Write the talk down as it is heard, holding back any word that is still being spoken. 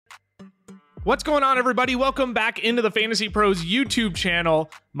What's going on, everybody? Welcome back into the Fantasy Pros YouTube channel.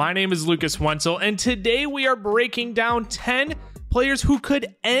 My name is Lucas Wenzel, and today we are breaking down 10 players who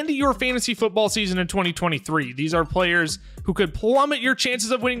could end your fantasy football season in 2023. These are players who could plummet your chances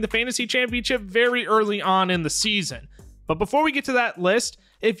of winning the fantasy championship very early on in the season. But before we get to that list,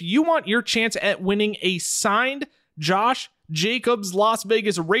 if you want your chance at winning a signed Josh Jacobs Las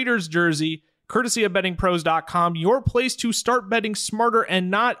Vegas Raiders jersey, courtesy of bettingpros.com, your place to start betting smarter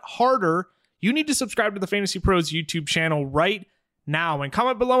and not harder, you need to subscribe to the Fantasy Pros YouTube channel right now and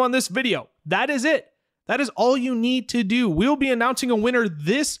comment below on this video. That is it. That is all you need to do. We'll be announcing a winner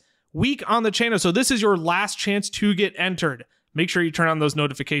this week on the channel, so this is your last chance to get entered. Make sure you turn on those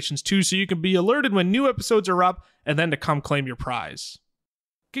notifications too so you can be alerted when new episodes are up and then to come claim your prize.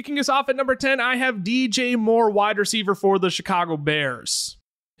 Kicking us off at number 10, I have DJ Moore, wide receiver for the Chicago Bears.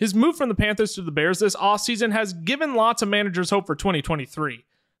 His move from the Panthers to the Bears this offseason has given lots of managers hope for 2023.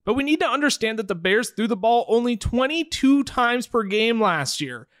 But we need to understand that the Bears threw the ball only 22 times per game last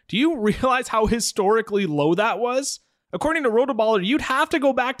year. Do you realize how historically low that was? According to Rotoballer, you'd have to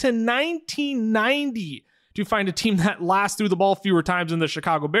go back to 1990 to find a team that last threw the ball fewer times than the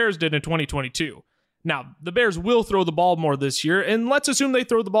Chicago Bears did in 2022. Now, the Bears will throw the ball more this year, and let's assume they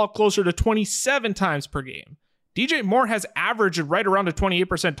throw the ball closer to 27 times per game. DJ Moore has averaged right around a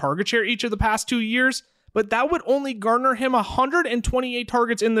 28% target share each of the past 2 years, but that would only garner him 128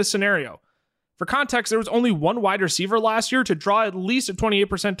 targets in this scenario. For context, there was only one wide receiver last year to draw at least a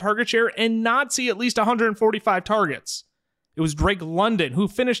 28% target share and not see at least 145 targets. It was Drake London, who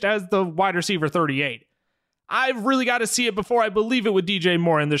finished as the wide receiver 38. I've really got to see it before I believe it with DJ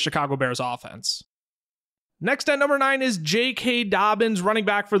Moore in the Chicago Bears offense. Next at number 9 is J.K. Dobbins, running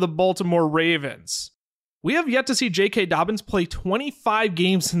back for the Baltimore Ravens. We have yet to see J.K. Dobbins play 25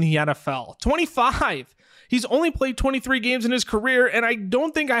 games in the NFL. 25! He's only played 23 games in his career, and I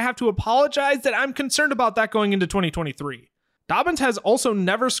don't think I have to apologize that I'm concerned about that going into 2023. Dobbins has also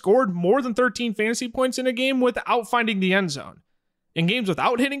never scored more than 13 fantasy points in a game without finding the end zone. In games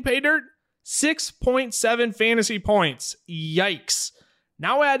without hitting pay dirt, 6.7 fantasy points. Yikes.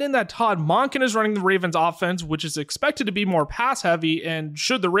 Now add in that Todd Monken is running the Ravens offense, which is expected to be more pass heavy, and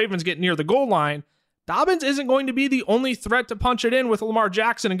should the Ravens get near the goal line, Dobbins isn't going to be the only threat to punch it in with Lamar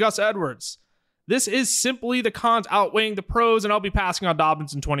Jackson and Gus Edwards. This is simply the cons outweighing the pros, and I'll be passing on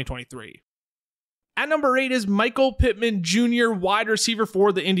Dobbins in 2023. At number 8 is Michael Pittman Jr., wide receiver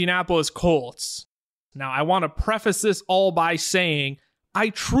for the Indianapolis Colts. Now, I want to preface this all by saying, I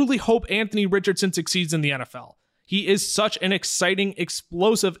truly hope Anthony Richardson succeeds in the NFL. He is such an exciting,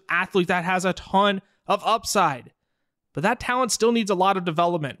 explosive athlete that has a ton of upside. But that talent still needs a lot of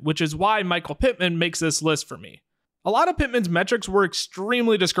development, which is why Michael Pittman makes this list for me. A lot of Pittman's metrics were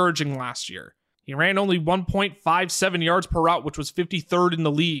extremely discouraging last year. He ran only 1.57 yards per route, which was 53rd in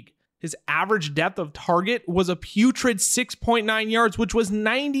the league. His average depth of target was a putrid 6.9 yards, which was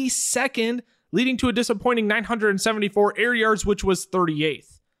 92nd, leading to a disappointing 974 air yards, which was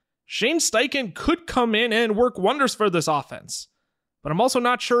 38th. Shane Steichen could come in and work wonders for this offense. But I'm also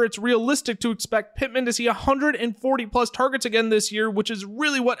not sure it's realistic to expect Pittman to see 140 plus targets again this year, which is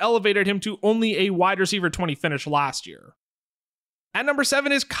really what elevated him to only a wide receiver 20 finish last year. At number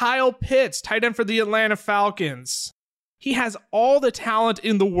 7 is Kyle Pitts, tight end for the Atlanta Falcons. He has all the talent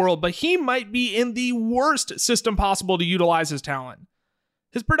in the world, but he might be in the worst system possible to utilize his talent.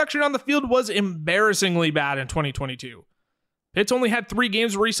 His production on the field was embarrassingly bad in 2022. Pitts only had 3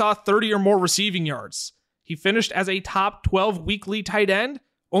 games where he saw 30 or more receiving yards. He finished as a top 12 weekly tight end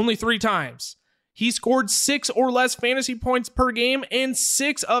only 3 times. He scored 6 or less fantasy points per game in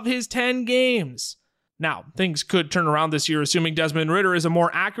 6 of his 10 games. Now, things could turn around this year, assuming Desmond Ridder is a more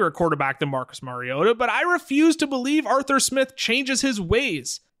accurate quarterback than Marcus Mariota, but I refuse to believe Arthur Smith changes his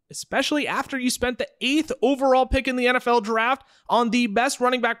ways, especially after you spent the 8th overall pick in the NFL draft on the best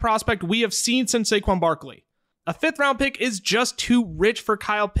running back prospect we have seen since Saquon Barkley. A 5th round pick is just too rich for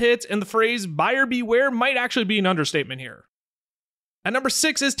Kyle Pitts, and the phrase buyer beware might actually be an understatement here. At number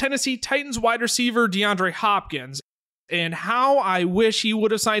 6 is Tennessee Titans wide receiver DeAndre Hopkins. And how I wish he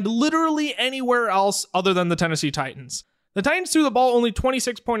would have signed literally anywhere else other than the Tennessee Titans. The Titans threw the ball only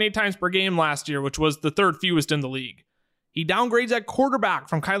 26.8 times per game last year, which was the 3rd fewest in the league. He downgrades at quarterback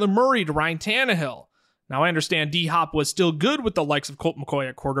from Kyler Murray to Ryan Tannehill. Now I understand D-Hop was still good with the likes of Colt McCoy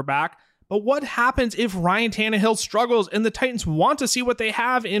at quarterback, but what happens if Ryan Tannehill struggles and the Titans want to see what they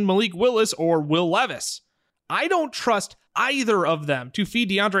have in Malik Willis or Will Levis? I don't trust either of them to feed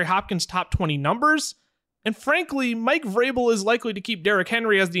DeAndre Hopkins top 20 numbers, and frankly, Mike Vrabel is likely to keep Derrick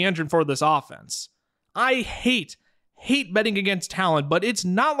Henry as the engine for this offense. I hate betting against talent, but it's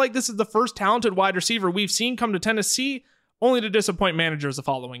not like this is the first talented wide receiver we've seen come to Tennessee, only to disappoint managers the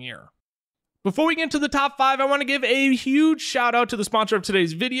following year. Before we get into the top 5, I want to give a huge shout out to the sponsor of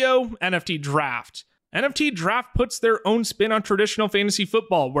today's video, NFT Draft. NFT Draft puts their own spin on traditional fantasy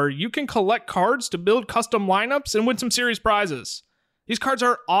football, where you can collect cards to build custom lineups and win some serious prizes. These cards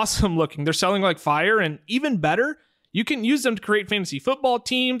are awesome looking, they're selling like fire, and even better, you can use them to create fantasy football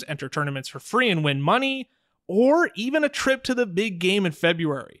teams, enter tournaments for free and win money, or even a trip to the big game in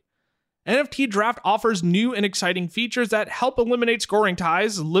February. NFT Draft offers new and exciting features that help eliminate scoring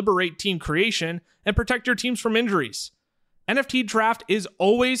ties, liberate team creation, and protect your teams from injuries. NFT Draft is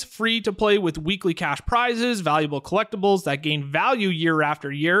always free to play with weekly cash prizes, valuable collectibles that gain value year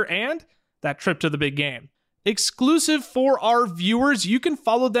after year, and that trip to the big game. Exclusive for our viewers, you can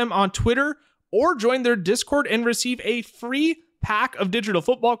follow them on Twitter or join their Discord and receive a free pack of digital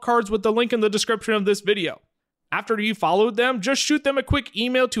football cards with the link in the description of this video. After you followed them, just shoot them a quick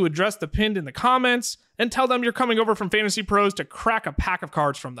email to address the pinned in the comments and tell them you're coming over from Fantasy Pros to crack a pack of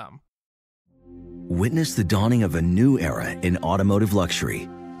cards from them. Witness the dawning of a new era in automotive luxury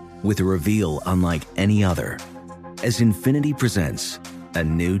with a reveal unlike any other as Infiniti presents a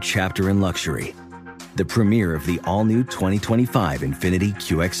new chapter in luxury, the premiere of the all-new 2025 Infiniti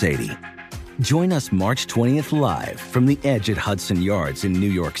QX80. Join us March 20th live from the Edge at Hudson Yards in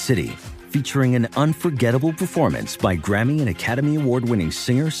New York City, featuring an unforgettable performance by Grammy and Academy Award-winning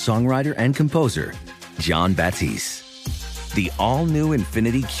singer, songwriter, and composer, Jon Batiste. The all-new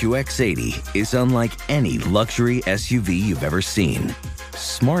Infiniti QX80 is unlike any luxury SUV you've ever seen.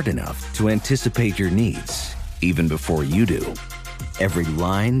 Smart enough to anticipate your needs, even before you do. Every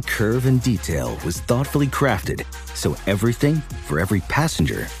line, curve, and detail was thoughtfully crafted, so everything for every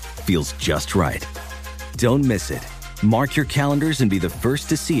passenger feels just right. Don't miss it. Mark your calendars and be the first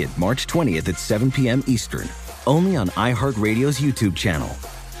to see it March 20th at 7 p.m. Eastern, only on iHeartRadio's YouTube channel.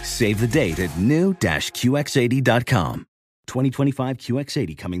 Save the date at new-QX80.com. 2025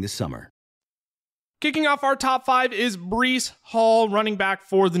 QX80 coming this summer. Kicking off our top 5 is Breece Hall, running back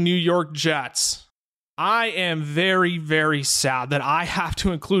for the New York Jets. I am very, very sad that I have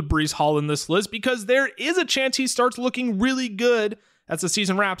to include Breece Hall in this list because there is a chance he starts looking really good as the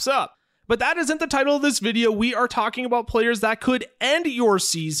season wraps up. But that isn't the title of this video. We are talking about players that could end your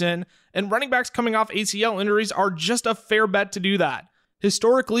season, and running backs coming off ACL injuries are just a fair bet to do that.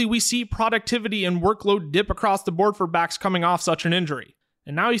 Historically, we see productivity and workload dip across the board for backs coming off such an injury.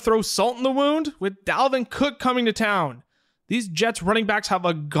 And now you throw salt in the wound with Dalvin Cook coming to town. These Jets running backs have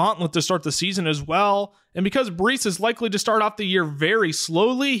a gauntlet to start the season as well, and because Breece is likely to start off the year very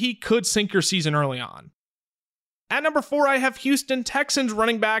slowly, he could sink your season early on. At number 4, I have Houston Texans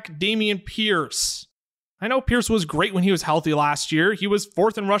running back Dameon Pierce. I know Pierce was great when he was healthy last year. He was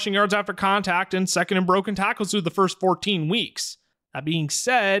 4th in rushing yards after contact and 2nd in broken tackles through the first 14 weeks. That being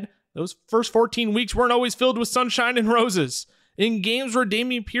said, those first 14 weeks weren't always filled with sunshine and roses. In games where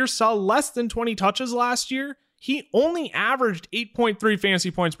Dameon Pierce saw less than 20 touches last year, he only averaged 8.3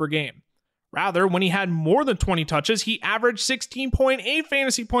 fantasy points per game. Rather, when he had more than 20 touches, he averaged 16.8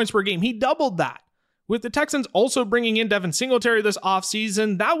 fantasy points per game. He doubled that. With the Texans also bringing in Devin Singletary this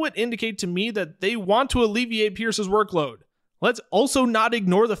offseason, that would indicate to me that they want to alleviate Pierce's workload. Let's also not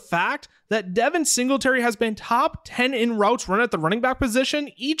ignore the fact that Devin Singletary has been top 10 in routes run at the running back position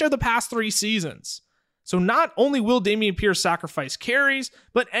each of the past 3 seasons. So not only will Dameon Pierce sacrifice carries,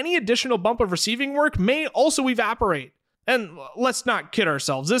 but any additional bump of receiving work may also evaporate. And let's not kid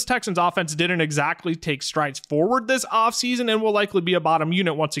ourselves, this Texans offense didn't exactly take strides forward this offseason and will likely be a bottom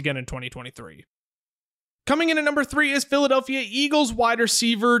unit once again in 2023. Coming in at number 3 is Philadelphia Eagles wide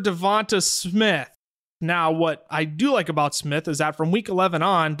receiver Devonta Smith. Now, what I do like about Smith is that from week 11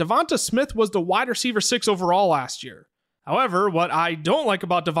 on, Devonta Smith was the wide receiver 6 overall last year. However, what I don't like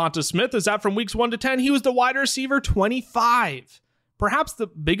about Devonta Smith is that from weeks 1 to 10, he was the wide receiver 25. Perhaps the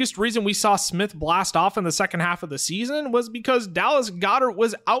biggest reason we saw Smith blast off in the second half of the season was because Dallas Goedert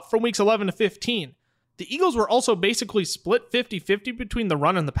was out from weeks 11 to 15. The Eagles were also basically split 50-50 between the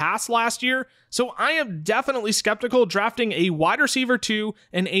run and the pass last year, so I am definitely skeptical drafting a wide receiver 2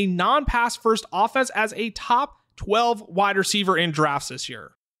 and a non-pass first offense as a top 12 wide receiver in drafts this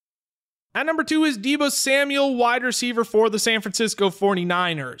year. At number 2 is Deebo Samuel, wide receiver for the San Francisco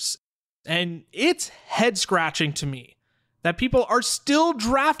 49ers. And it's head-scratching to me that people are still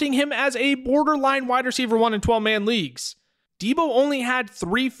drafting him as a borderline wide receiver 1 in 12-man leagues. Deebo only had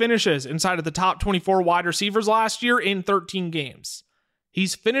 3 finishes inside of the top 24 wide receivers last year in 13 games.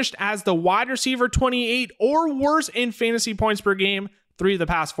 He's finished as the wide receiver 28 or worse in fantasy points per game 3 of the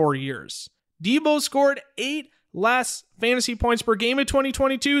past 4 years. Deebo scored 8 less fantasy points per game in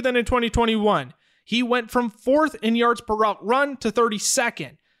 2022 than in 2021. He went from 4th in yards per route run to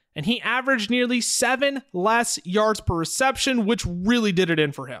 32nd, and he averaged nearly 7 less yards per reception, which really did it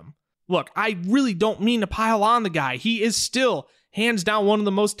in for him. Look, I really don't mean to pile on the guy. He is still, hands down, one of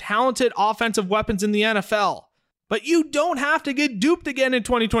the most talented offensive weapons in the NFL. But you don't have to get duped again in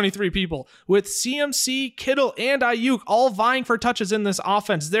 2023, people. With CMC, Kittle, and Ayuk all vying for touches in this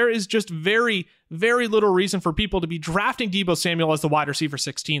offense, there is just very, very little reason for people to be drafting Deebo Samuel as the wide receiver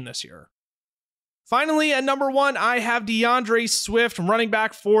 16 this year. Finally, at number 1, I have DeAndre Swift, running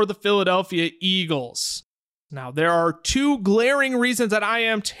back for the Philadelphia Eagles. Now, there are 2 glaring reasons that I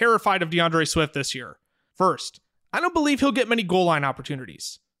am terrified of DeAndre Swift this year. First, I don't believe he'll get many goal line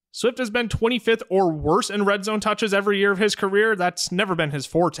opportunities. Swift has been 25th or worse in red zone touches every year of his career. That's never been his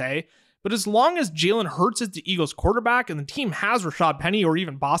forte. But as long as Jalen Hurts is the Eagles quarterback and the team has Rashad Penny or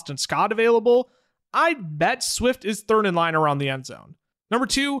even Boston Scott available, I'd bet Swift is third in line around the end zone. Number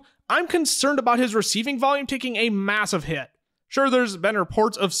 2, I'm concerned about his receiving volume taking a massive hit. Sure, there's been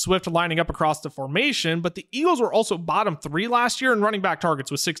reports of Swift lining up across the formation, but the Eagles were also bottom 3 last year in running back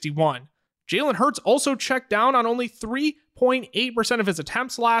targets with 61. Jalen Hurts also checked down on only 3.8% of his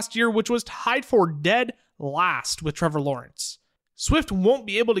attempts last year, which was tied for dead last with Trevor Lawrence. Swift won't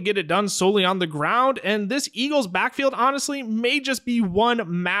be able to get it done solely on the ground, and this Eagles backfield honestly may just be one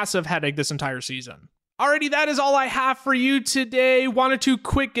massive headache this entire season. Alrighty, that is all I have for you today. Wanted to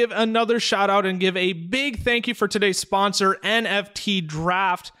quick give another shout out and give a big thank you for today's sponsor, NFT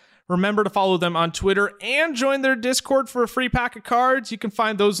Draft. Remember to follow them on Twitter and join their Discord for a free pack of cards. You can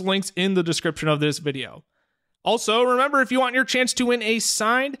find those links in the description of this video. Also, remember, if you want your chance to win a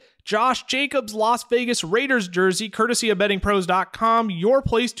signed Josh Jacobs Las Vegas Raiders jersey, courtesy of bettingpros.com, your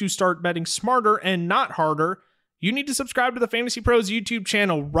place to start betting smarter and not harder, you need to subscribe to the Fantasy Pros YouTube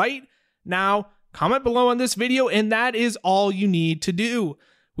channel right now. Comment below on this video, and that is all you need to do.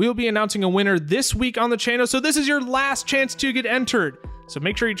 We will be announcing a winner this week on the channel, so this is your last chance to get entered. So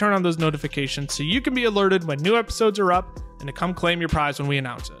make sure you turn on those notifications so you can be alerted when new episodes are up and to come claim your prize when we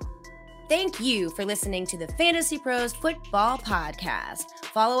announce it. Thank you for listening to the Fantasy Pros Football Podcast.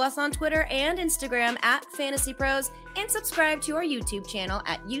 Follow us on Twitter and Instagram at Fantasy Pros and subscribe to our YouTube channel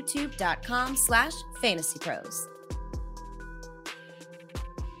at youtube.com/fantasypros.